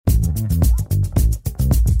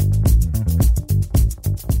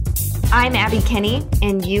I'm Abby Kinney,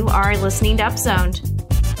 and you are listening to Upzoned.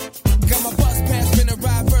 Got my bus pass, finna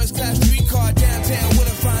ride first class streetcar downtown with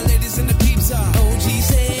the fine ladies in the peeps are. OG's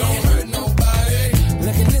head, don't hurt nobody.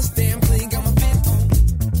 Look at this damn clean, got my fit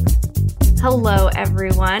on. Hello,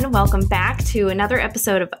 everyone. Welcome back to another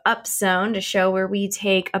episode of Upzoned, a show where we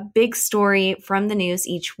take a big story from the news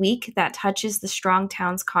each week that touches the Strong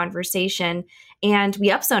Towns conversation, and we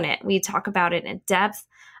upzone it. We talk about it in depth.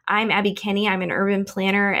 I'm Abby Kinney. I'm an urban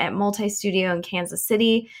planner at Multi Studio in Kansas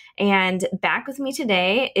City. And back with me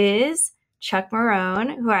today is Chuck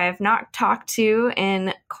Marohn, who I have not talked to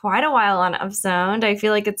in quite a while on Upzoned. I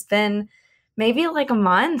feel like it's been maybe like a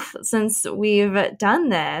month since we've done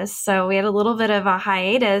this. So we had a little bit of a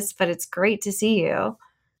hiatus, but it's great to see you.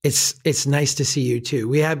 It's nice to see you too.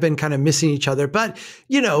 We have been kind of missing each other, but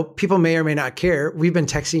you know, people may or may not care. We've been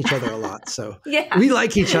texting each other a lot, so Yeah. we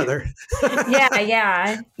like each other.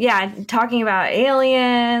 Yeah. Talking about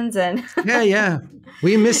aliens and Yeah.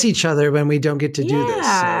 We miss each other when we don't get to do this.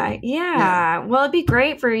 So, yeah. Well, it'd be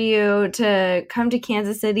great for you to come to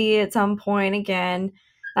Kansas City at some point again.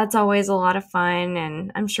 That's always a lot of fun,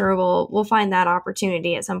 and I'm sure we'll find that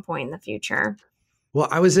opportunity at some point in the future. Well,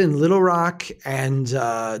 I was in Little Rock and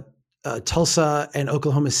Tulsa and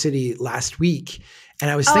Oklahoma City last week, and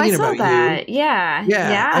I was thinking about that. you.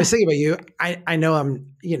 Yeah. I was thinking about you. I know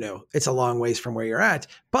it's a long ways from where you're at,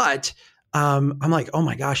 but I'm like, oh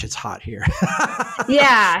my gosh, it's hot here.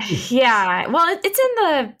 Yeah. Well,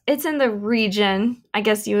 it's in the region, I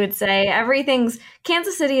guess you would say.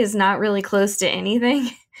 Kansas City is not really close to anything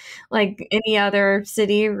like any other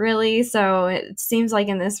city, really. So it seems like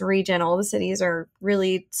in this region, all the cities are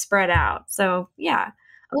really spread out. So yeah,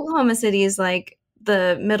 Oklahoma City is like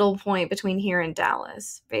the middle point between here and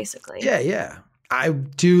Dallas, basically. Yeah. I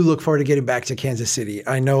do look forward to getting back to Kansas City.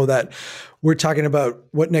 I know that we're talking about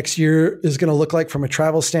what next year is going to look like from a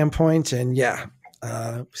travel standpoint, and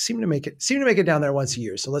seem to make it down there once a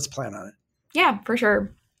year. So let's plan on it. Yeah, for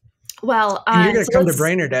sure. Well, and you're going to come to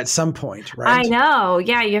Brainerd at some point, right? I know.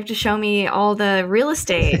 Yeah, you have to show me all the real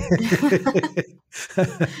estate.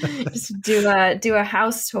 Just do a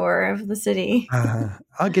house tour of the city.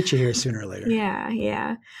 I'll get you here sooner or later.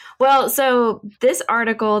 Yeah. Well, so this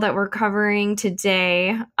article that we're covering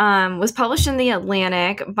today was published in The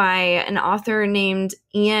Atlantic by an author named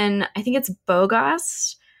Ian, I think it's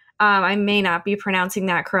Bogost. I may not be pronouncing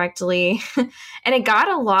that correctly. And it got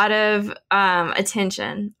a lot of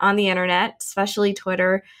attention on the internet, especially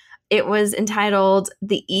Twitter. It was entitled,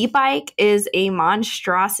 "The E-Bike is a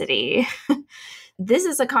Monstrosity." This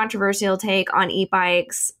is a controversial take on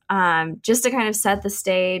e-bikes, just to kind of set the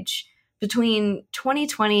stage. Between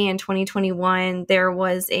 2020 and 2021, there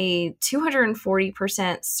was a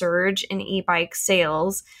 240% surge in e-bike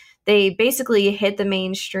sales. They basically hit the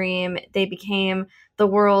mainstream. They became the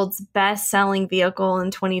world's best-selling vehicle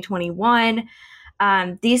in 2021.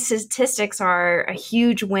 These statistics are a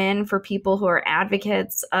huge win for people who are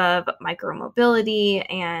advocates of micromobility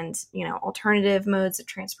and, alternative modes of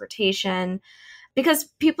transportation, because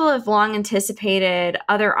people have long anticipated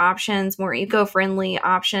other options, more eco-friendly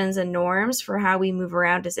options and norms for how we move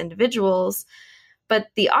around as individuals. But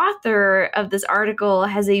the author of this article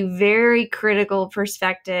has a very critical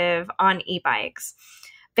perspective on e-bikes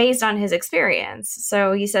based on his experience.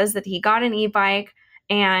 So he says that he got an e-bike,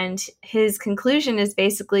 and his conclusion is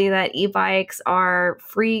basically that e-bikes are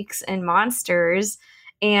freaks and monsters.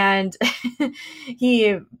 And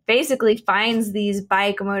he basically finds these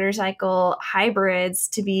bike-motorcycle hybrids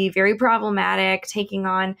to be very problematic, taking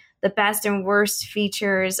on the best and worst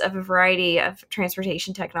features of a variety of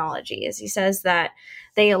transportation technologies. He says that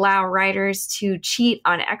they allow riders to cheat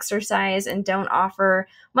on exercise and don't offer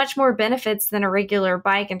much more benefits than a regular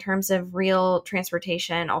bike in terms of real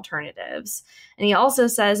transportation alternatives. And he also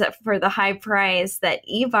says that for the high price, that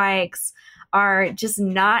e-bikes are just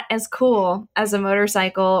not as cool as a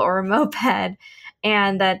motorcycle or a moped,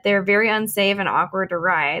 and that they're very unsafe and awkward to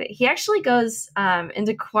ride. He actually goes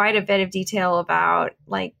into quite a bit of detail about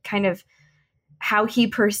kind of how he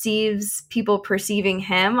perceives people perceiving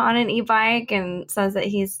him on an e-bike, and says that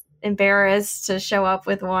he's embarrassed to show up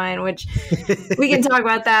with one, which we can talk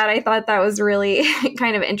about that. I thought that was really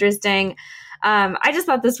kind of interesting. I just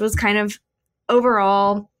thought this was kind of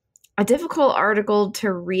overall a difficult article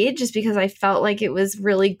to read, just because I felt like it was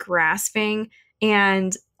really grasping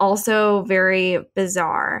and also very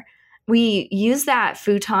bizarre. We use that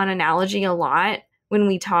futon analogy a lot when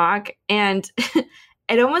we talk, and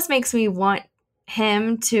it almost makes me want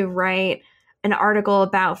him to write an article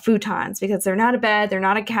about futons, because they're not a bed, they're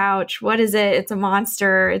not a couch. What is it? It's a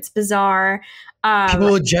monster. It's bizarre.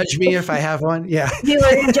 People will judge me if I have one. Yeah. People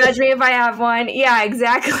will judge me if I have one. Yeah,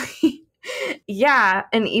 exactly. Yeah,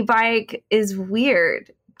 an e-bike is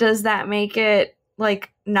weird. Does that make it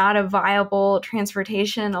like not a viable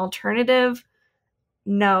transportation alternative?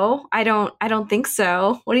 No, I don't think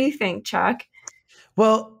so. What do you think, Chuck?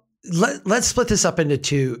 Well, let's split this up into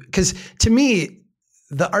two, because to me,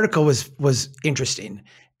 the article was interesting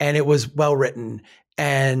and it was well written.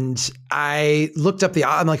 And I looked up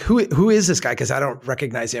I'm like, who is this guy? Because I don't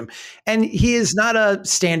recognize him. And he is not a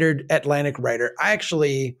standard Atlantic writer. I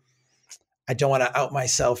don't want to out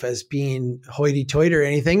myself as being hoity-toity or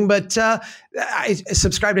anything, but I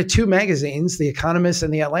subscribe to two magazines, The Economist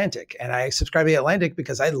and The Atlantic. And I subscribe to The Atlantic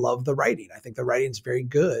because I love the writing. I think the writing's very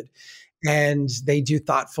good and they do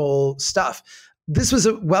thoughtful stuff. This was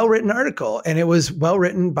a well-written article, and it was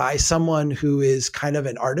well-written by someone who is kind of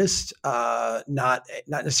an artist, not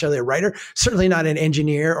necessarily a writer, certainly not an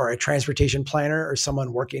engineer or a transportation planner or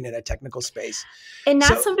someone working in a technical space. And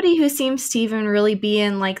not somebody who seems to even really be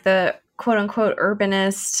in like the quote unquote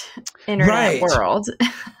urbanist internet world.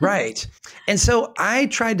 Right. And so I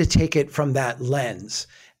tried to take it from that lens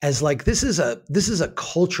as like, this is a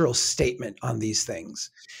cultural statement on these things.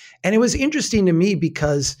 And it was interesting to me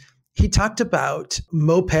because he talked about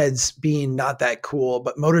mopeds being not that cool,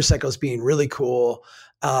 but motorcycles being really cool,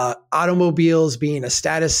 automobiles being a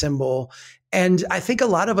status symbol. And I think a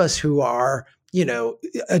lot of us who are,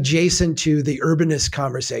 adjacent to the urbanist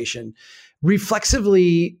conversation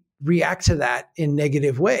reflexively react to that in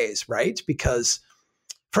negative ways, right? Because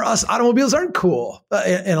for us, automobiles aren't cool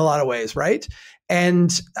in a lot of ways, right?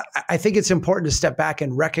 And I think it's important to step back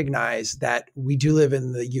and recognize that we do live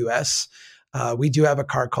in the US. We do have a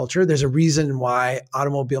car culture. There's a reason why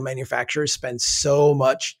automobile manufacturers spend so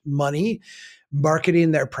much money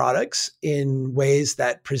marketing their products in ways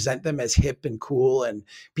that present them as hip and cool and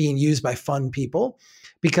being used by fun people,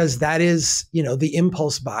 because that is, the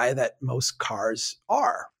impulse buy that most cars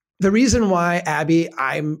are. The reason why, Abby,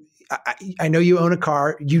 I know you own a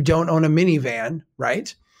car, you don't own a minivan,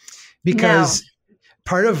 right? Because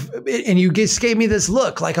part of it, and you just gave me this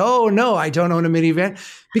look like, oh no, I don't own a minivan.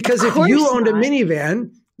 Because if you owned a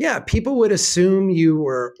minivan, people would assume you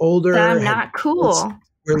were older. That I'm not cool.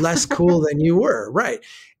 Were less cool than you were, right?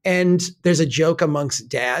 And there's a joke amongst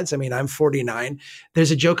dads. I mean, I'm 49.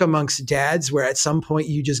 There's a joke amongst dads where at some point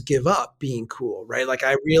you just give up being cool, right? Like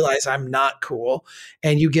I realize I'm not cool,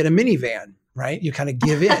 and you get a minivan, right? You kind of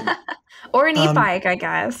give in. Or an e-bike, I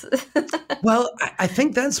guess. Well, I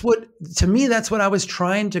think that's what I was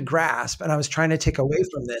trying to grasp, and I was trying to take away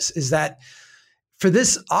from this, is that for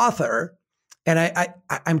this author, and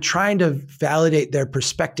I'm trying to validate their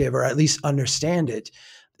perspective or at least understand it,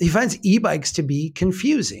 he finds e-bikes to be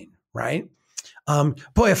confusing, right?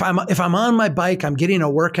 Boy, if I'm on my bike, I'm getting a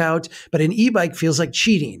workout, but an e-bike feels like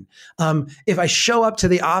cheating. If I show up to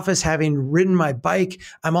the office having ridden my bike,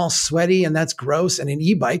 I'm all sweaty and that's gross. And an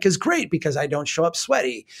e-bike is great because I don't show up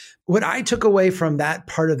sweaty. What I took away from that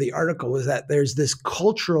part of the article was that there's this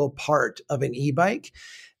cultural part of an e-bike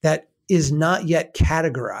that is not yet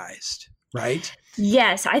categorized, right?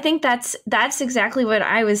 Yes, I think that's exactly what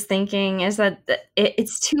I was thinking, is that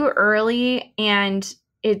it's too early and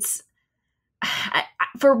it's,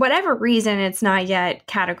 for whatever reason, it's not yet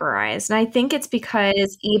categorized. And I think it's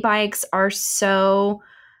because e-bikes are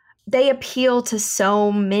they appeal to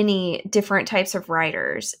so many different types of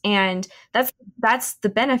riders. And that's the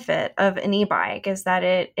benefit of an e-bike, is that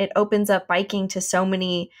it opens up biking to so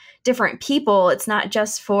many different people. It's not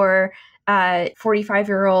just for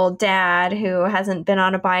 45-year-old dad who hasn't been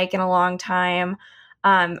on a bike in a long time.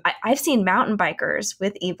 I've seen mountain bikers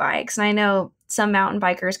with e-bikes, and I know some mountain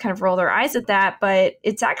bikers kind of roll their eyes at that, but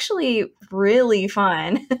it's actually really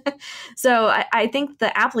fun. So I think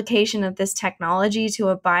the application of this technology to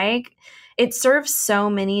a bike, it serves so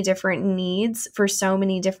many different needs for so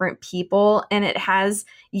many different people, and it has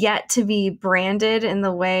yet to be branded in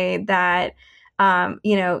the way that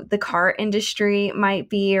the car industry might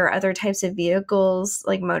be, or other types of vehicles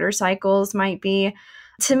like motorcycles might be.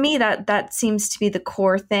 To me, that seems to be the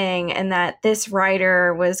core thing, and that this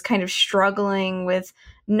writer was kind of struggling with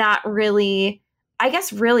not really, I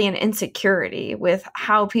guess, really an insecurity with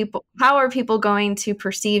how are people going to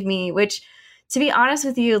perceive me, which, to be honest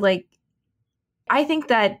with you, like, I think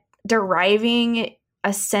that deriving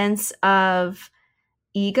a sense of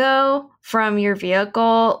ego from your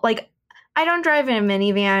vehicle, like, I don't drive in a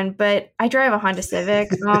minivan, but I drive a Honda Civic.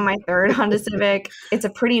 I'm on my third Honda Civic. It's a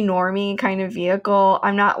pretty normie kind of vehicle.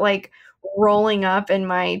 I'm not like rolling up in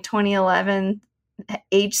my 2011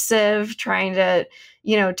 H-Civ trying to,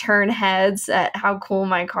 turn heads at how cool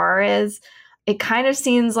my car is. It kind of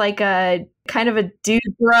seems like a kind of a dude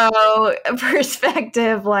bro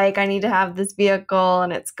perspective. Like, I need to have this vehicle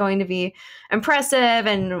and it's going to be impressive.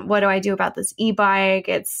 And what do I do about this e-bike?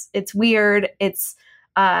 It's weird. It's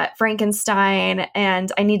Frankenstein,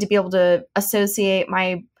 and I need to be able to associate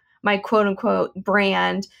my quote unquote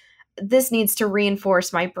brand. This needs to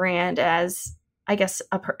reinforce my brand as, I guess,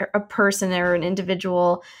 a person or an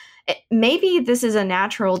individual. Maybe this is a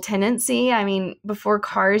natural tendency. I mean, before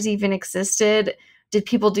cars even existed, did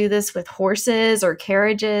people do this with horses or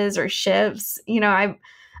carriages or ships?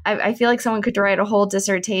 I feel like someone could write a whole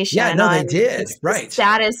dissertation. Yeah, no, they did. Right.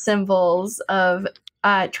 Status symbols of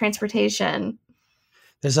transportation.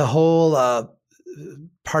 There's a whole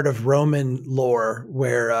part of Roman lore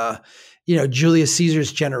where, Julius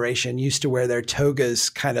Caesar's generation used to wear their togas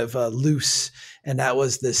kind of loose. And that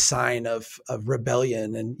was this sign of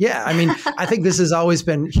rebellion. And yeah, I mean, I think this has always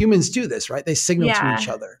been, humans do this, right? They signal to each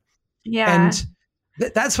other. Yeah. And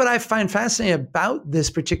that's what I find fascinating about this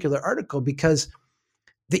particular article, because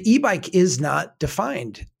the e-bike is not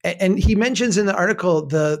defined. And he mentions in the article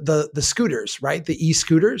the scooters, right? The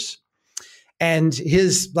e-scooters. And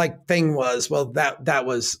his thing was, well, that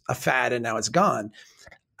was a fad and now it's gone.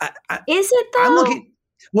 Is it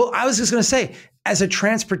though? I was just going to say, as a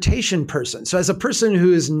transportation person, so as a person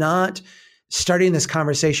who is not starting this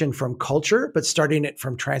conversation from culture, but starting it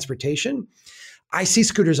from transportation, I see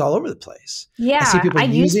scooters all over the place. Yeah, I see people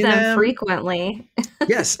using use them frequently.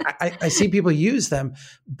 Yes, I see people use them.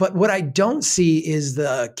 But what I don't see is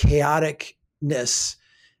the chaoticness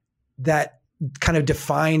that kind of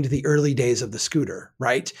defined the early days of the scooter,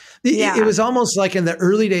 right? It was almost like in the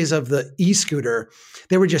early days of the e-scooter,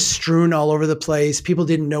 they were just strewn all over the place. People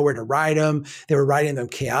didn't know where to ride them. They were riding them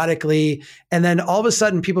chaotically. And then all of a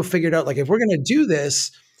sudden people figured out, if we're going to do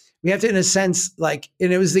this, we have to, in a sense, and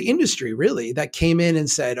it was the industry really that came in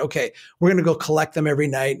and said, okay, we're going to go collect them every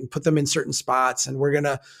night and put them in certain spots. And we're going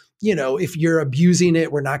to, if you're abusing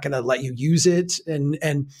it, we're not going to let you use it. And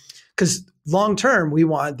because long term, we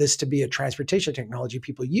want this to be a transportation technology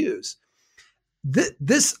people use.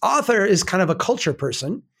 This author is kind of a culture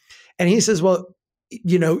person. And he says, well,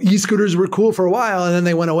 e-scooters were cool for a while and then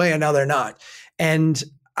they went away and now they're not. And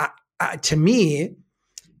to me,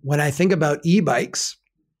 when I think about e-bikes,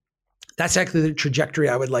 that's actually the trajectory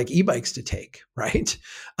I would like e-bikes to take, right?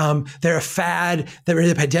 They're a fad. They were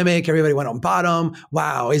the epidemic. Everybody went on bottom.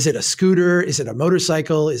 Wow. Is it a scooter? Is it a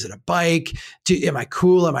motorcycle? Is it a bike? Am I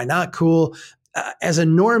cool? Am I not cool? As a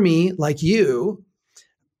normie like you,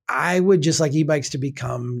 I would just like e-bikes to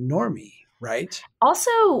become normie, right?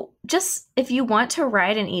 Also, just if you want to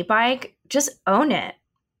ride an e-bike, just own it.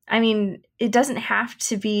 I mean, it doesn't have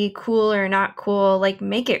to be cool or not cool.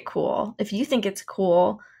 Make it cool. If you think it's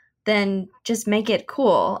cool, then just make it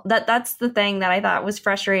cool. That's the thing that I thought was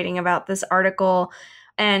frustrating about this article.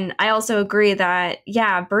 And I also agree that,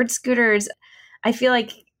 Bird scooters, I feel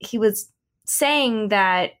like he was saying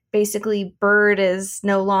that basically Bird is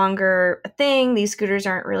no longer a thing. These scooters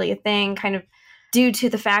aren't really a thing, kind of due to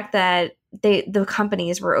the fact that the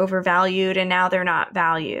companies were overvalued and now they're not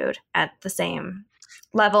valued at the same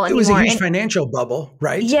level anymore. It was a huge financial bubble,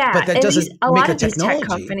 right? Yeah, but that doesn't make a technology. These tech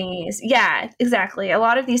companies, exactly. A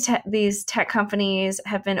lot of these tech companies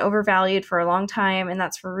have been overvalued for a long time, and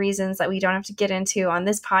that's for reasons that we don't have to get into on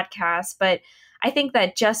this podcast. But I think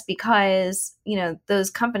that just because those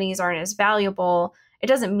companies aren't as valuable, it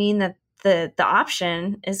doesn't mean that the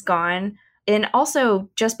option is gone. And also,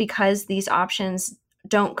 just because these options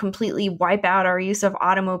don't completely wipe out our use of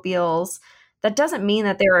automobiles, that doesn't mean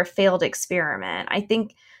that they're a failed experiment. I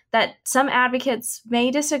think that some advocates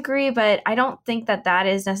may disagree, but I don't think that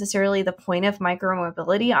is necessarily the point of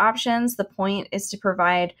micromobility options. The point is to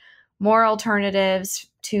provide more alternatives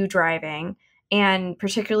to driving, and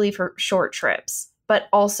particularly for short trips, but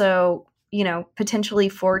also, potentially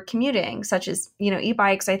for commuting, such as,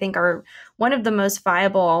 e-bikes, I think are one of the most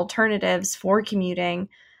viable alternatives for commuting,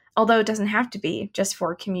 although it doesn't have to be just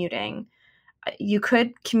for commuting. You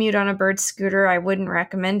could commute on a Bird scooter. I wouldn't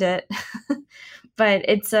recommend it, but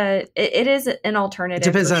it is an alternative.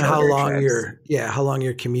 It depends on how long trips. How long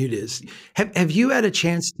your commute is. Have you had a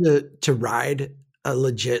chance to ride a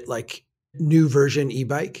legit new version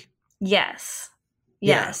e-bike? Yes.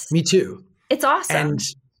 Yeah, me too. It's awesome. And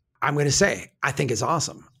I'm going to say, I think it's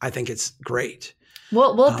awesome. I think it's great.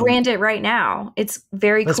 We'll brand it right now. It's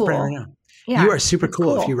very cool. Brand it right now. Yeah, you are super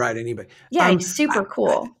cool if you ride an e-bike. Yeah, super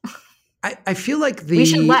cool. I feel like we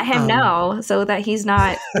should let him know so that he's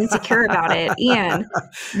not insecure about it. Ian,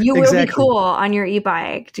 you will be cool on your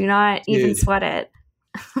e-bike. Do not even sweat it.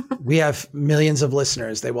 We have millions of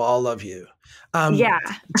listeners. They will all love you.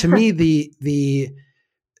 To me, the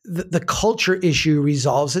culture issue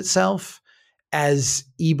resolves itself as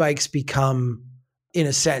e-bikes become, in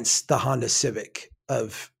a sense, the Honda Civic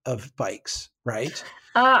of bikes, right?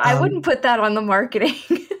 I wouldn't put that on the marketing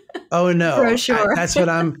Oh no, brochure.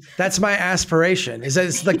 that's my aspiration, is that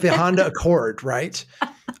it's like the Honda Accord, right?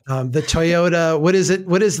 The Toyota, what is it?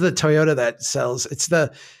 What is the Toyota that sells? It's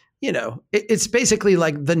the, it's basically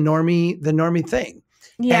like the normie thing.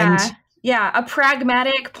 Yeah. And Yeah. A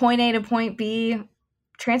pragmatic point A to point B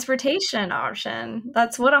transportation option.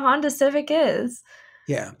 That's what a Honda Civic is.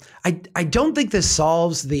 yeah, I don't think this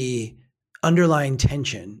solves the underlying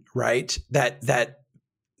tension, right? That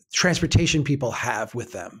transportation people have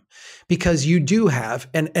with them, because you do have,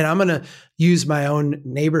 and I'm going to use my own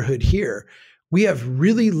neighborhood here. We have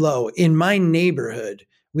really low, in my neighborhood,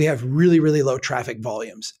 we have really, really low traffic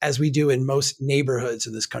volumes, as we do in most neighborhoods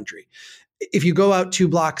in this country. If you go out 2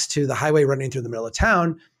 blocks to the highway running through the middle of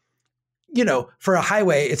town, for a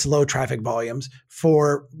highway, it's low traffic volumes.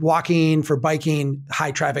 For walking, for biking,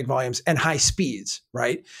 high traffic volumes and high speeds,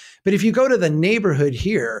 right? But if you go to the neighborhood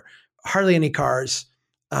here, hardly any cars,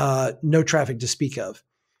 no traffic to speak of.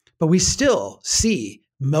 But we still see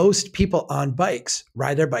most people on bikes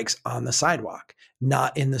ride their bikes on the sidewalk,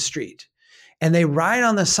 not in the street. And they ride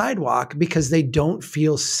on the sidewalk because they don't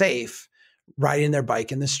feel safe riding their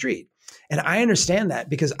bike in the street. And I understand that,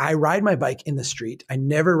 because I ride my bike in the street. I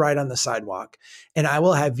never ride on the sidewalk. And I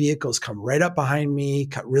will have vehicles come right up behind me,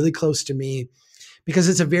 cut really close to me, because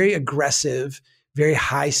it's a very aggressive, very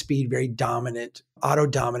high speed, very dominant, auto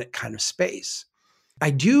dominant kind of space.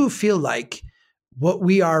 I do feel like what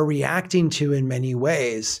we are reacting to in many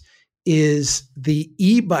ways is the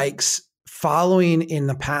e-bikes following in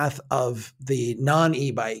the path of the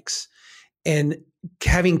non-e-bikes and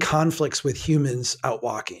having conflicts with humans out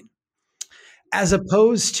walking, as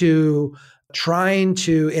opposed to trying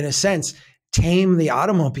to, in a sense, tame the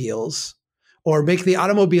automobiles or make the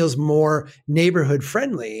automobiles more neighborhood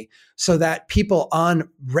friendly so that people on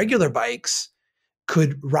regular bikes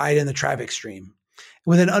could ride in the traffic stream,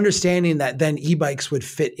 with an understanding that then e-bikes would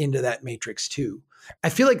fit into that matrix too. I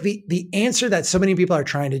feel like the answer that so many people are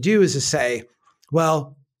trying to do is to say,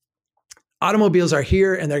 well, automobiles are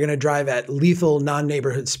here and they're going to drive at lethal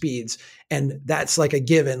non-neighborhood speeds. And that's like a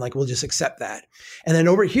given, like we'll just accept that. And then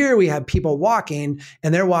over here, we have people walking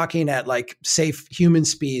and they're walking at like safe human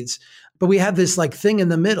speeds. But we have this like thing in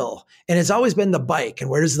the middle, and it's always been the bike. And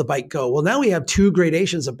where does the bike go? Well, now we have 2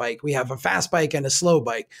 gradations of bike. We have a fast bike and a slow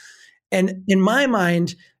bike. And in my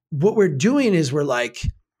mind, what we're doing is we're like,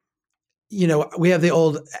 we have the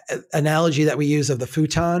old analogy that we use of the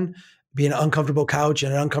futon being an uncomfortable couch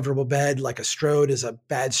and an uncomfortable bed, like a Strode is a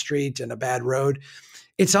bad street and a bad road.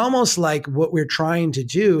 It's almost like what we're trying to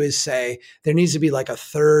do is say there needs to be like a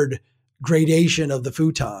 3rd gradation of the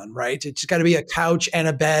futon, right? It's got to be a couch and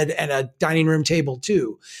a bed and a dining room table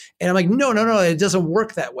too. And I'm like, no, it doesn't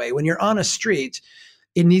work that way. When you're on a street,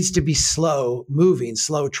 it needs to be slow moving,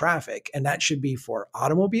 slow traffic. And that should be for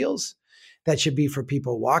automobiles. That should be for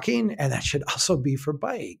people walking. And that should also be for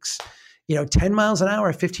bikes. 10 miles an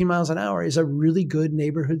hour, 15 miles an hour is a really good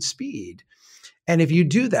neighborhood speed. And if you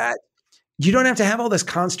do that, you don't have to have all this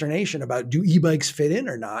consternation about, do e-bikes fit in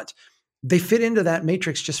or not? They fit into that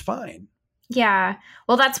matrix just fine. Yeah.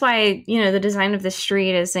 Well, that's why, the design of the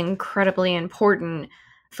street is incredibly important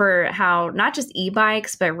for how not just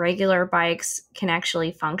e-bikes, but regular bikes can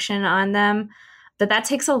actually function on them. But that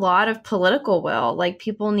takes a lot of political will. Like,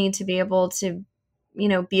 people need to be able to,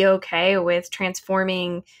 be okay with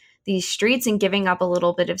transforming these streets and giving up a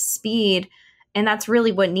little bit of speed. And that's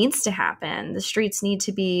really what needs to happen. The streets need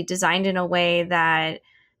to be designed in a way that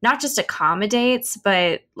not just accommodates,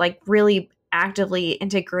 but like really actively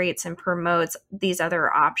integrates and promotes these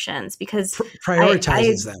other options, because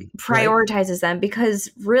prioritizes them,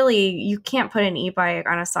 because really you can't put an e-bike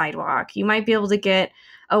on a sidewalk. You might be able to get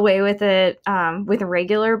away with it with a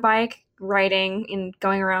regular bike riding and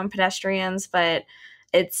going around pedestrians, but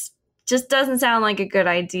it's just doesn't sound like a good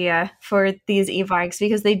idea for these e-bikes,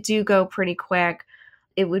 because they do go pretty quick.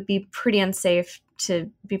 It would be pretty unsafe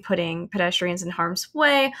to be putting pedestrians in harm's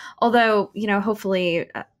way. Although, hopefully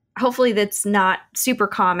that's not super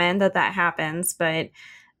common that happens, but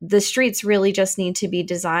the streets really just need to be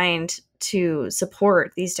designed to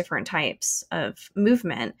support these different types of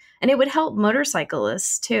movement. And it would help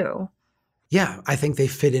motorcyclists too. Yeah, I think they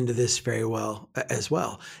fit into this very well as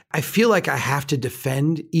well. I feel like I have to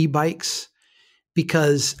defend e-bikes,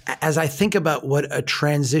 because as I think about what a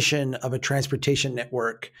transition of a transportation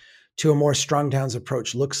network to a more strong towns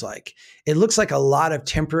approach looks like, it looks like a lot of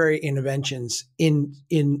temporary interventions in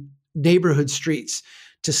neighborhood streets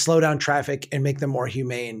to slow down traffic and make them more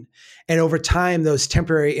humane. And over time, those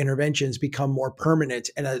temporary interventions become more permanent.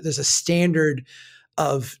 And there's a standard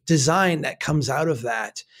of design that comes out of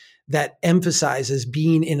that emphasizes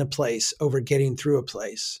being in a place over getting through a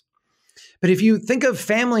place. But if you think of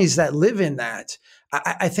families that live in that,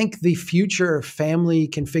 I think the future family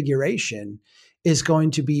configuration is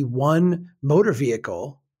going to be one motor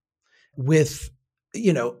vehicle with,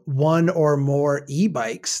 one or more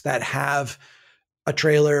e-bikes that have a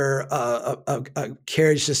trailer, a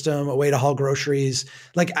carriage system, a way to haul groceries.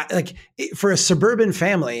 Like for a suburban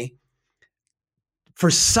family, for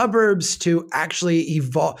suburbs to actually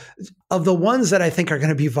evolve, of the ones that I think are going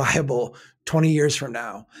to be viable 20 years from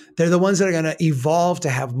now, they're the ones that are going to evolve to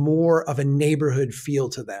have more of a neighborhood feel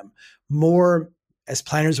to them, more, as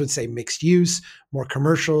planners would say, mixed use, more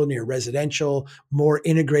commercial, near residential, more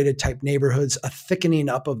integrated type neighborhoods, a thickening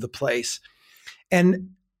up of the place. And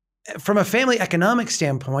from a family economic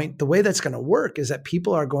standpoint, the way that's going to work is that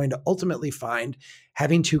people are going to ultimately find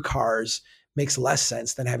having two cars makes less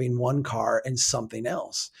sense than having one car and something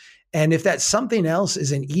else. And if that something else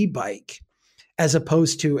is an e-bike, as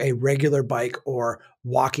opposed to a regular bike or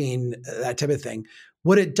walking, that type of thing,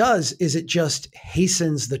 what it does is it just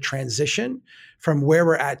hastens the transition from where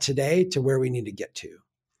we're at today to where we need to get to.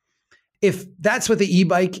 If that's what the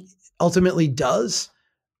e-bike ultimately does,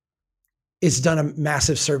 it's done a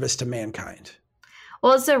massive service to mankind.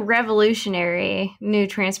 Well, it's a revolutionary new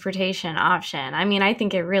transportation option. I mean, I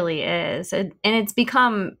think it really is. And it's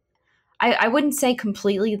become, I wouldn't say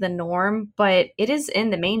completely the norm, but it is in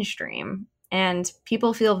the mainstream. And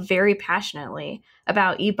people feel very passionately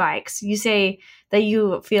about e-bikes. You say that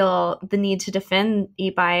you feel the need to defend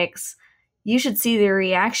e-bikes. You should see the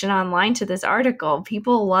reaction online to this article.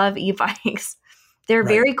 People love e-bikes. They're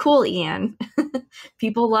very cool, Ian.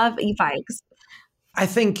 People love e-bikes. I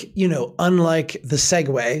think, unlike the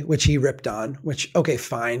Segway, which he ripped on, which, okay,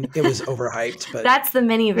 fine, it was overhyped. But that's the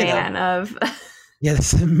minivan of yeah,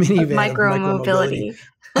 that's the minivan micromobility.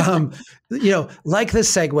 Like the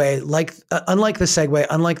Segway, unlike the Segway,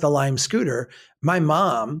 unlike the Lime scooter, my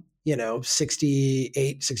mom,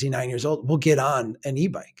 68, 69 years old, will get on an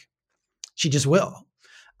e-bike. She just will.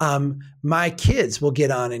 My kids will get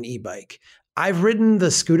on an e-bike. I've ridden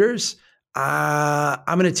the scooters.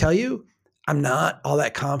 I'm going to tell you, I'm not all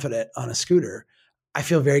that confident on a scooter. I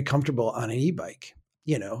feel very comfortable on an e-bike.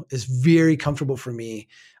 It's very comfortable for me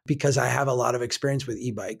because I have a lot of experience with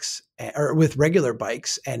e-bikes or with regular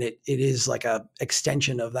bikes, and it is like a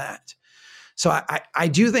extension of that. So I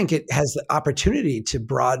do think it has the opportunity to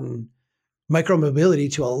broaden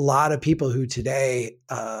micromobility to a lot of people who today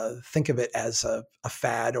think of it as a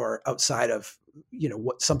fad or outside of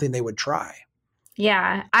something they would try.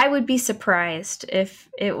 Yeah, I would be surprised if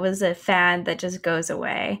it was a fad that just goes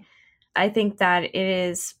away. I think that it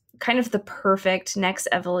is kind of the perfect next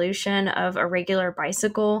evolution of a regular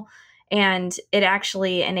bicycle, and it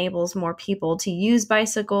actually enables more people to use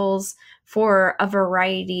bicycles for a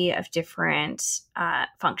variety of different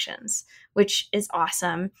functions, which is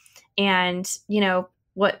awesome. And,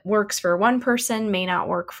 what works for one person may not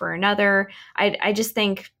work for another. I just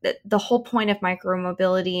think that the whole point of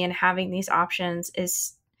micromobility and having these options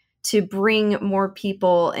is to bring more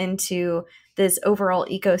people into this overall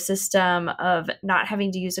ecosystem of not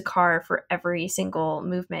having to use a car for every single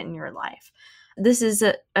movement in your life. This is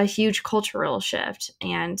a huge cultural shift,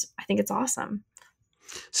 and I think it's awesome.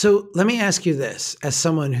 So let me ask you this, as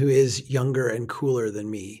someone who is younger and cooler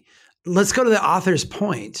than me, let's go to the author's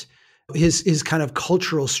point. His kind of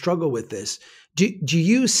cultural struggle with this. Do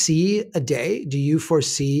you see a day? Do you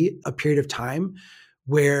foresee a period of time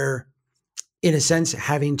where, in a sense,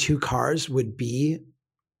 having two cars would be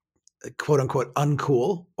quote unquote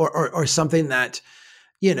uncool or something that,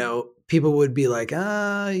 people would be like,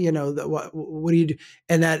 what do you do?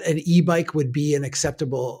 And that an e-bike would be an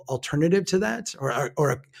acceptable alternative to that or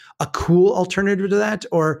a cool alternative to that?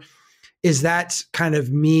 Or is that kind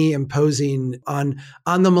of me imposing on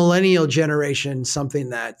the millennial generation something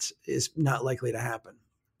that is not likely to happen?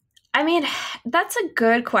 I mean, that's a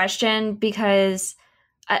good question because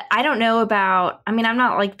I don't know about, I'm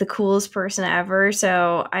not like the coolest person ever.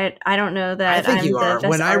 So I don't know that. I think you are.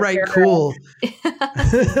 When I write cool,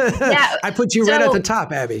 yeah, I put you right at the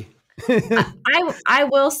top, Abby. I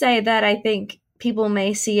will say that I think people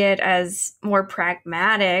may see it as more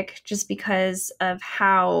pragmatic just because of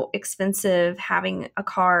how expensive having a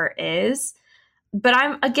car is. But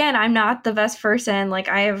I'm not the best person. Like,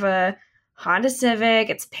 I have a Honda Civic.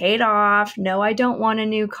 It's paid off. No, I don't want a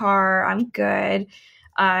new car. I'm good.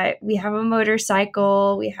 We have a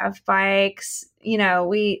motorcycle. We have bikes.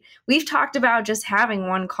 We've talked about just having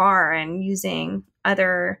one car and using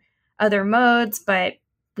other modes, but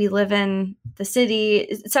we live in the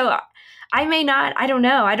city. So I don't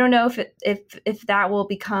know. I don't know if that will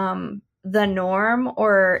become the norm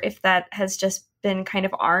or if that has just been kind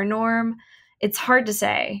of our norm. It's hard to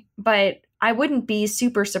say, but I wouldn't be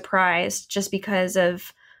super surprised just because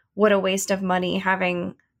of what a waste of money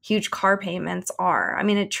having huge car payments are. I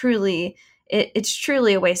mean, it's truly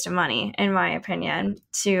a waste of money, in my opinion,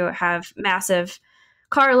 to have massive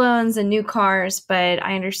car loans and new cars. But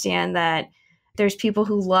I understand that there's people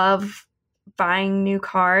who love buying new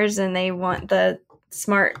cars and they want the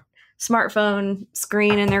smartphone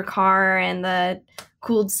screen in their car and the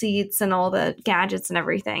cooled seats and all the gadgets and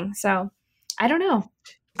everything. So I don't know.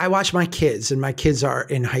 I watch my kids, and my kids are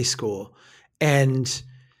in high school, and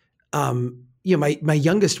my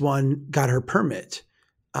youngest one got her permit.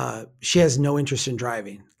 She has no interest in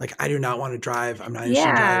driving. Like, I do not want to drive. I'm not interested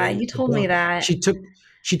in driving. Yeah, you told me that.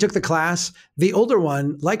 She took the class. The older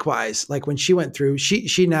one, likewise, like when she went through,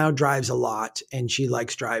 she now drives a lot and she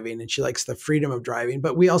likes driving and she likes the freedom of driving.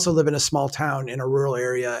 But we also live in a small town in a rural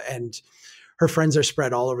area, and her friends are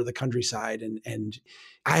spread all over the countryside. And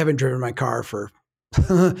I haven't driven my car for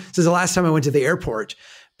since the last time I went to the airport.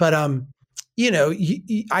 But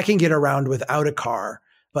I can get around without a car.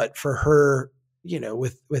 But for her,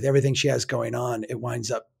 with everything she has going on, it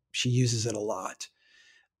winds up she uses it a lot.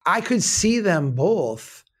 I could see them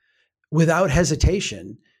both without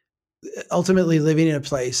hesitation, ultimately living in a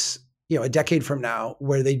place, a decade from now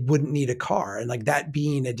where they wouldn't need a car, and like that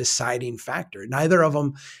being a deciding factor. Neither of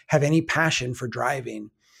them have any passion for driving.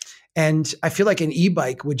 And I feel like an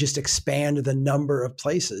e-bike would just expand the number of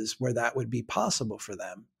places where that would be possible for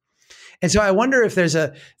them. And so I wonder if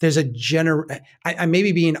I may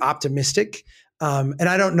be being optimistic. And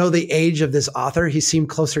I don't know the age of this author. He seemed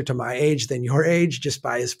closer to my age than your age just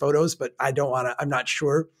by his photos, but I'm not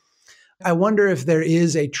sure. I wonder if there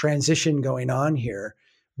is a transition going on here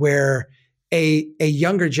where a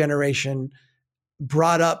younger generation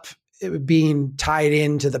brought up being tied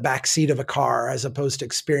into the back seat of a car as opposed to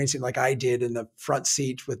experiencing like I did in the front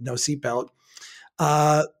seat with no seatbelt,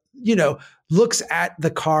 looks at the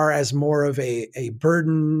car as more of a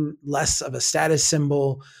burden, less of a status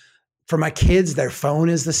symbol. For my kids, their phone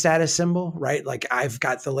is the status symbol, right? Like, I've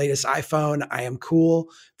got the latest iPhone, I am cool,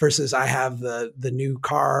 versus I have the new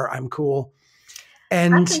car, I'm cool.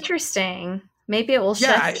 And that's interesting. Maybe it will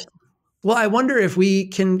shift. I wonder if we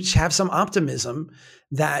can have some optimism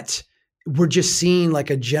that we're just seeing like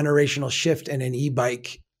a generational shift, and an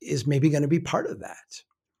e-bike is maybe going to be part of that.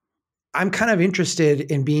 I'm kind of interested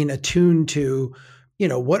in being attuned to,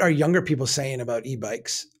 what are younger people saying about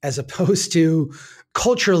e-bikes as opposed to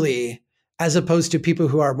culturally, as opposed to people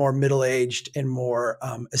who are more middle-aged and more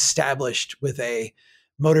established with a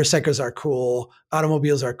motorcycles are cool,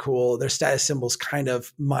 automobiles are cool, their status symbols kind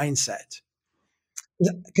of mindset.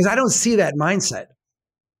 Because I don't see that mindset.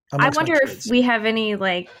 I wonder if we have any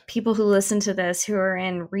like people who listen to this who are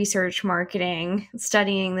in research marketing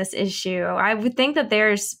studying this issue. I would think that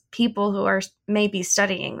there's people who are maybe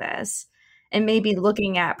studying this and maybe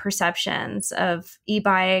looking at perceptions of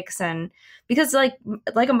e-bikes, and because like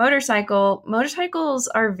a motorcycles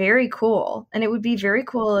are very cool, and it would be very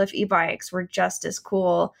cool if e-bikes were just as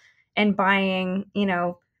cool, and buying,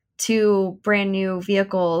 two brand new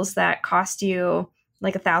vehicles that cost you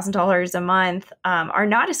like $1,000 a month are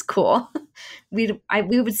not as cool. We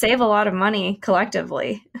would save a lot of money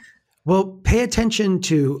collectively. Well, pay attention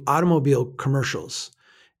to automobile commercials,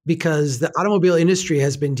 because the automobile industry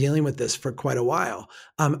has been dealing with this for quite a while.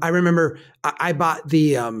 I remember I bought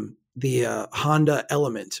the Honda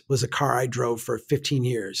Element, was a car I drove for 15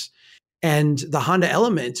 years. And the Honda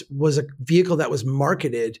Element was a vehicle that was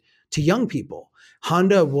marketed to young people.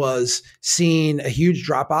 Honda was seeing a huge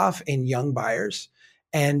drop off in young buyers,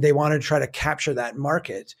 and they wanted to try to capture that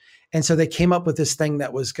market. And so they came up with this thing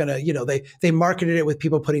that was going to, they marketed it with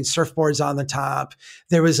people putting surfboards on the top.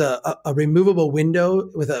 There was a removable window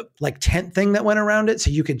with a like tent thing that went around it,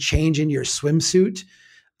 so you could change into your swimsuit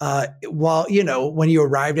while, when you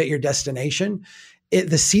arrived at your destination.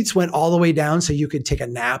 The seats went all the way down so you could take a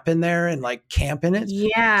nap in there and like camp in it.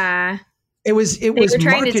 Yeah. They were trying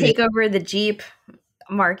marketed to take over the Jeep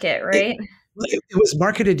market, right? It was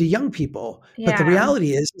marketed to young people, but the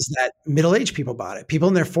reality is that middle-aged people bought it. People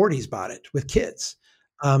in their 40s bought it with kids.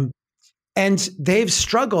 And they've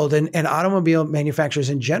struggled, and automobile manufacturers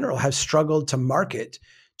in general have struggled to market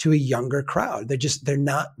to a younger crowd. They're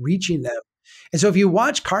not reaching them. And so if you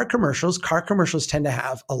watch car commercials tend to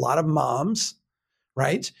have a lot of moms,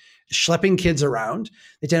 right? Schlepping kids around.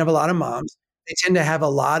 They tend to have a lot of moms. They tend to have a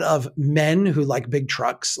lot of men who like big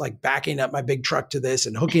trucks, like backing up my big truck to this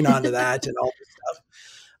and hooking onto that and all this stuff.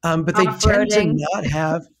 But they tend to Off-roading. not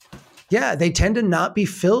have, yeah, they tend to not be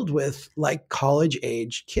filled with like college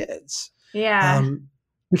age kids. Yeah.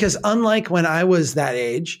 Because unlike when I was that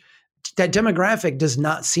age, that demographic does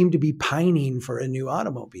not seem to be pining for a new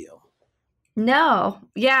automobile. No.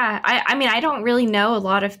 Yeah. I mean, I don't really know a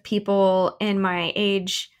lot of people in my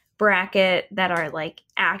age bracket that are like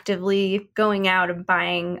actively going out and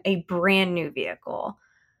buying a brand new vehicle.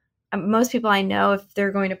 Most people I know, if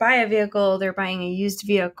they're going to buy a vehicle, they're buying a used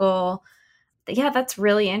vehicle. Yeah, that's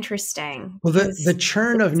really interesting. Well, because the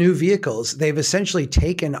churn of new vehicles, they've essentially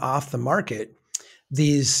taken off the market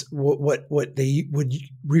these what they would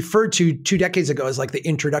refer to 2 decades ago as like the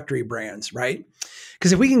introductory brands, right?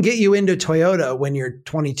 Because if we can get you into Toyota when you're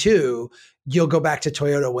 22, you'll go back to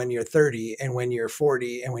Toyota when you're 30 and when you're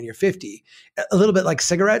 40 and when you're 50. A little bit like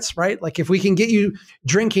cigarettes, right? Like if we can get you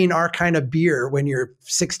drinking our kind of beer when you're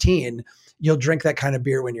 16, you'll drink that kind of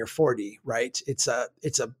beer when you're 40, right? It's a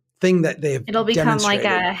thing that they've it'll become like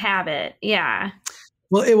demonstrated. a habit. Yeah.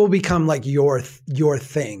 Well, it will become like your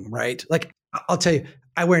thing, right? Like I'll tell you,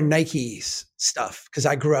 I wear Nike stuff because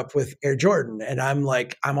I grew up with Air Jordan, and I'm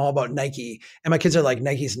all about Nike. And my kids are like,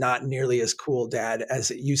 Nike's not nearly as cool, Dad,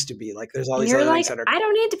 as it used to be. Like there's all these You're other like, things that are. I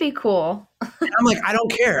don't need to be cool. And I'm like, I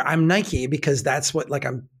don't care. I'm Nike because that's what like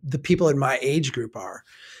the people in my age group are.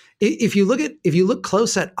 If you look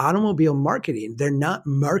close at automobile marketing, they're not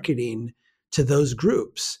marketing to those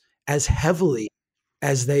groups as heavily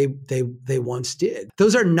as they once did.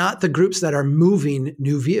 Those are not the groups that are moving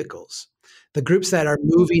new vehicles. The groups that are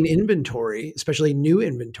moving inventory, especially new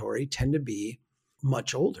inventory, tend to be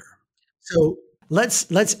much older. So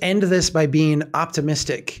let's end this by being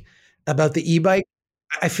optimistic about the e-bike.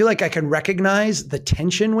 I feel like I can recognize the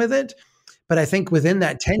tension with it, but I think within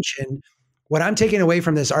that tension, what I'm taking away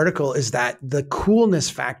from this article is that the coolness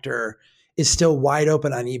factor is still wide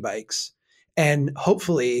open on e-bikes. And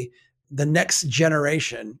hopefully the next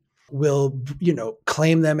generation will,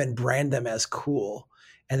 claim them and brand them as cool.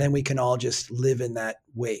 And then we can all just live in that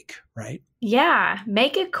wake, right? Yeah,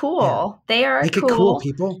 make it cool. Yeah. They are Make it cool,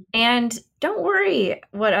 people. And don't worry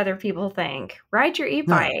what other people think. Ride your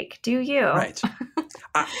e-bike. Do you? Right.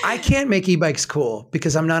 I can't make e-bikes cool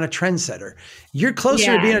because I'm not a trendsetter. You're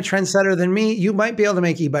closer to being a trendsetter than me. You might be able to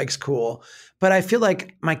make e-bikes cool, but I feel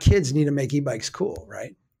like my kids need to make e-bikes cool,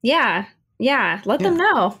 right? Yeah. Yeah. Let them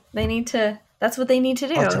know. They need to. That's what they need to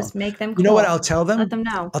do is make them cool. You know what I'll tell them? Let them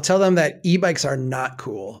know. I'll tell them that e-bikes are not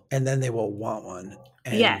cool, and then they will want one.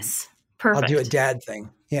 And yes. Perfect. I'll do a dad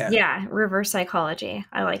thing. Yeah. Yeah. Reverse psychology.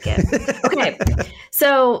 I like it. Okay.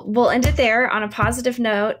 So we'll end it there on a positive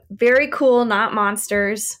note. Very cool, not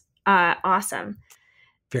monsters. Awesome.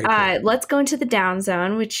 Very cool. Let's go into the down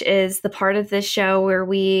zone, which is the part of this show where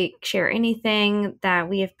we share anything that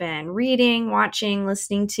we have been reading, watching,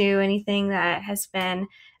 listening to, anything that has been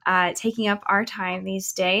taking up our time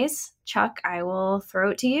these days. Chuck, I will throw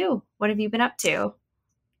it to you. What have you been up to?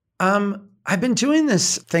 I've been doing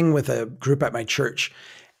this thing with a group at my church,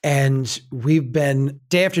 and we've been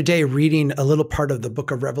day after day reading a little part of the book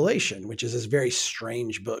of Revelation, which is this very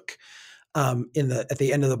strange book at the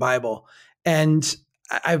end of the Bible. And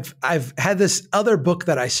I've had this other book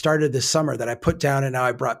that I started this summer that I put down and now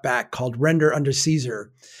I brought back called Render Unto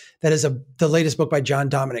Caesar. That is the latest book by John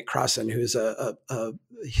Dominic Crossan, who's a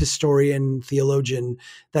historian, theologian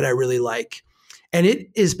that I really like. And it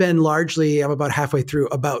has been largely, I'm about halfway through,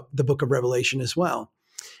 about the book of Revelation as well.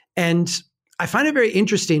 And I find it very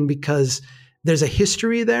interesting because there's a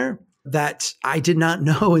history there that I did not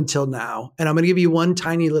know until now. And I'm going to give you one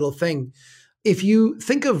tiny little thing. If you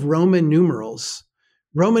think of Roman numerals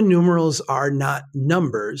are not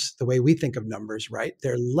numbers the way we think of numbers, right?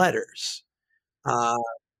 They're letters. XIX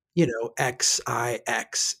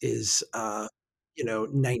is,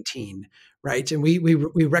 19, right? And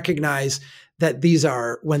we recognize that these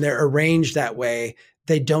are, when they're arranged that way,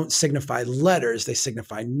 they don't signify letters, they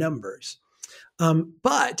signify numbers.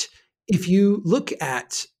 But if you look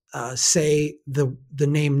at, say, the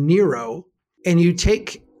name Nero, and you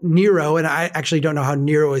take Nero, and I actually don't know how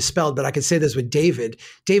Nero is spelled, but I could say this with David.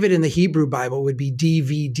 David in the Hebrew Bible would be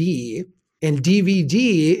DVD. And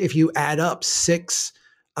DVD, if you add up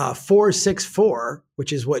 464,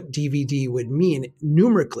 which is what DVD would mean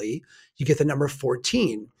numerically, you get the number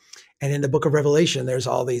 14. And in the book of Revelation, there's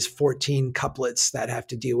all these 14 couplets that have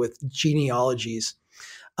to deal with genealogies.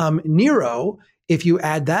 Nero, if you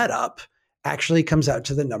add that up, actually comes out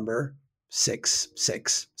to the number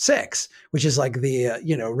 666, which is like the,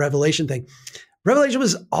 Revelation thing. Revelation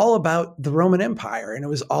was all about the Roman Empire, and it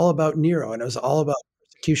was all about Nero, and it was all about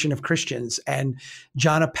persecution of Christians, and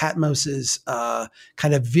John of Patmos's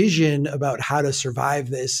kind of vision about how to survive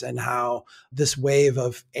this and how this wave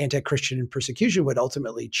of anti-Christian persecution would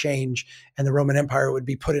ultimately change and the Roman Empire would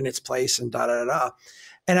be put in its place and da da da da.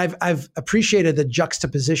 And I've appreciated the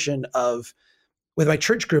juxtaposition of, with my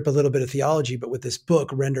church group, a little bit of theology, but with this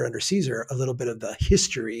book, Render Under Caesar, a little bit of the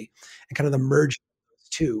history and kind of the merge of those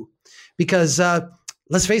two. Because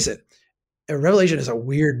let's face it, Revelation is a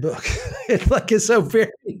weird book. It's a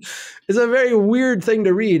very weird thing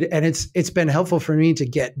to read, and it's been helpful for me to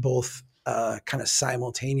get both kind of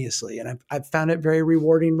simultaneously, and I've found it a very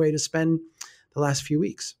rewarding way to spend the last few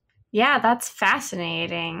weeks. Yeah, that's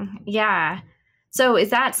fascinating. Yeah. So is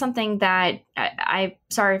that something that I'm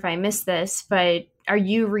sorry if I missed this, but are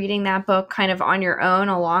you reading that book kind of on your own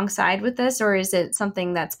alongside with this, or is it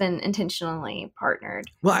something that's been intentionally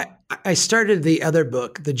partnered? Well, I started the other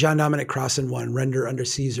book, the John Dominic Crossan one, Render Under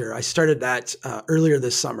Caesar. I started that earlier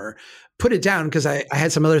this summer, put it down because I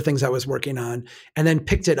had some other things I was working on, and then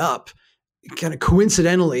picked it up kind of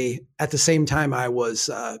coincidentally at the same time I was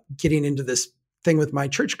getting into this thing with my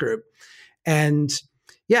church group. And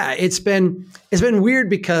yeah, it's been weird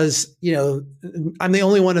because, you know, I'm the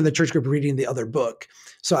only one in the church group reading the other book.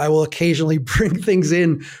 So I will occasionally bring things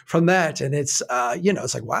in from that. And it's, you know,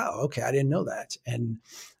 it's like, wow, okay, I didn't know that. And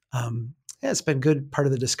yeah, it's been a good part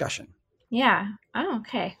of the discussion. Yeah. Oh,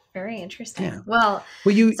 okay. Very interesting. Yeah. Well,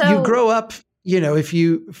 you grow up, you know,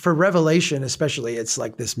 for Revelation, especially, it's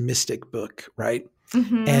like this mystic book, right?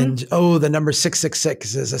 Mm-hmm. And, the number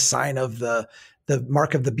 666 is a sign of the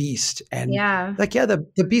mark of the beast. And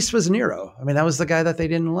the beast was Nero. I mean, that was the guy that they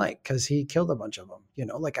didn't like because he killed a bunch of them, you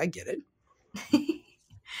know, like I get it.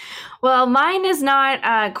 Well, mine is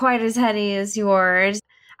not quite as heady as yours.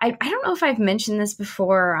 I don't know if I've mentioned this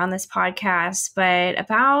before on this podcast, but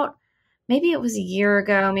about maybe it was a year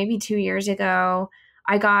ago, maybe 2 years ago,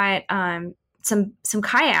 I got some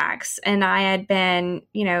kayaks, and I had been,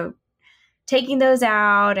 you know, taking those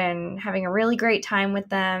out and having a really great time with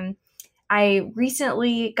them. I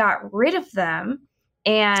recently got rid of them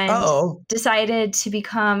and decided to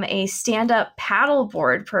become a stand-up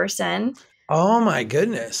paddleboard person. Oh my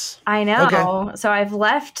goodness. I know. Okay. So I've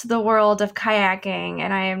left the world of kayaking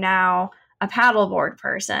and I am now a paddleboard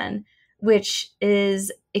person, which is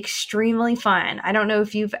extremely fun. I don't know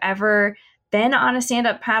if you've ever been on a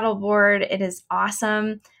stand-up paddleboard. It is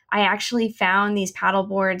awesome. I actually found these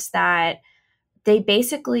paddleboards that they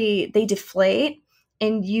deflate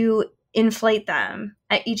and you inflate them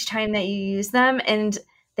at each time that you use them, and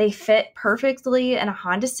they fit perfectly in a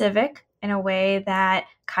Honda Civic in a way that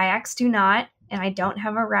kayaks do not, and I don't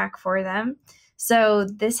have a rack for them. So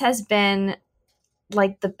this has been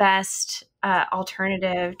like the best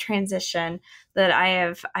alternative transition that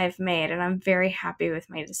I've made, and I'm very happy with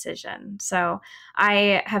my decision. So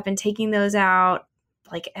I have been taking those out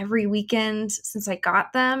like every weekend since I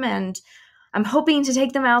got them, and I'm hoping to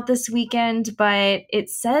take them out this weekend, but it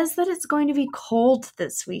says that it's going to be cold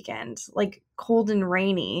this weekend, like cold and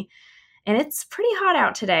rainy. And it's pretty hot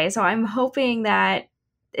out today. So I'm hoping that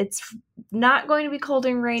it's not going to be cold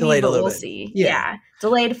and rainy, delayed but we'll see. Yeah.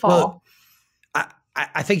 Delayed fall. Well,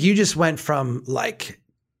 I think you just went from like,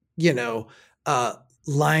 you know,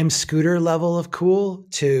 Lime scooter level of cool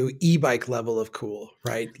to e-bike level of cool,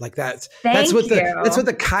 right? Like that's what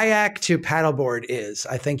the kayak to paddleboard is.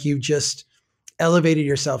 I think you just elevated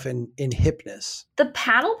yourself in hipness. The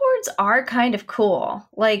paddleboards are kind of cool.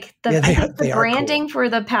 Like the branding cool for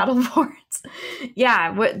the paddleboards.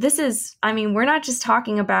 Yeah. We're not just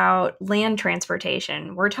talking about land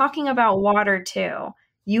transportation. We're talking about water too.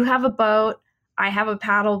 You have a boat. I have a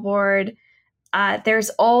paddleboard. There's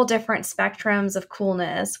all different spectrums of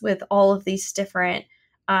coolness with all of these different,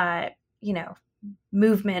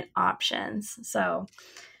 movement options. So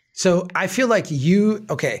I feel like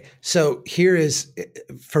so here is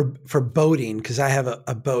for boating, because I have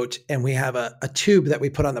a boat and we have a tube that we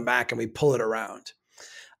put on the back and we pull it around.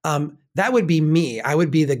 That would be me. I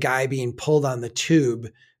would be the guy being pulled on the tube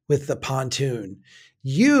with the pontoon.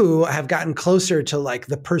 You have gotten closer to like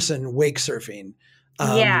the person wake surfing.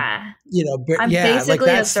 I'm yeah, basically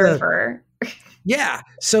like a surfer. Yeah.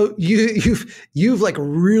 So you've like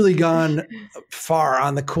really gone far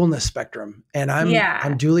on the coolness spectrum, and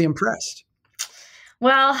I'm duly impressed.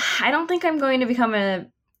 Well, I don't think I'm going to become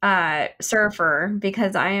a surfer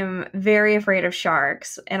because I am very afraid of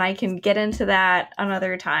sharks, and I can get into that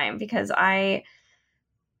another time because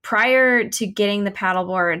prior to getting the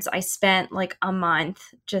paddleboards, I spent like a month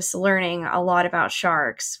just learning a lot about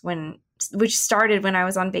sharks which started when I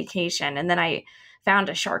was on vacation. And then I found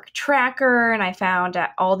a shark tracker and I found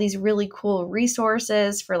all these really cool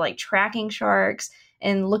resources for like tracking sharks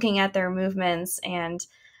and looking at their movements. And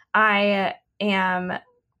I am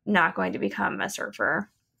not going to become a surfer.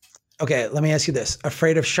 Okay, let me ask you this.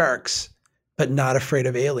 Afraid of sharks, but not afraid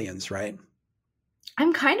of aliens, right?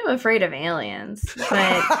 I'm kind of afraid of aliens, but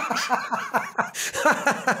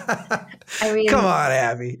I mean, come on,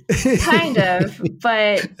 Abby. kind of,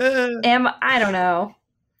 but I don't know.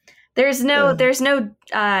 There's no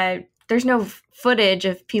footage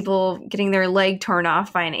of people getting their leg torn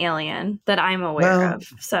off by an alien that I'm aware of.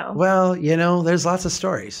 So, well, there's lots of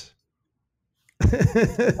stories.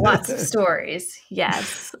 Lots of stories.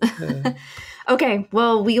 Yes. Okay.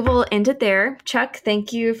 Well, we will end it there. Chuck,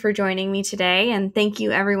 thank you for joining me today. And thank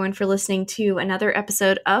you everyone for listening to another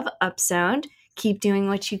episode of Upzoned. Keep doing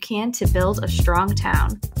what you can to build a strong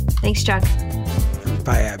town. Thanks, Chuck.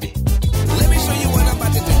 Bye, Abby. Let me show you what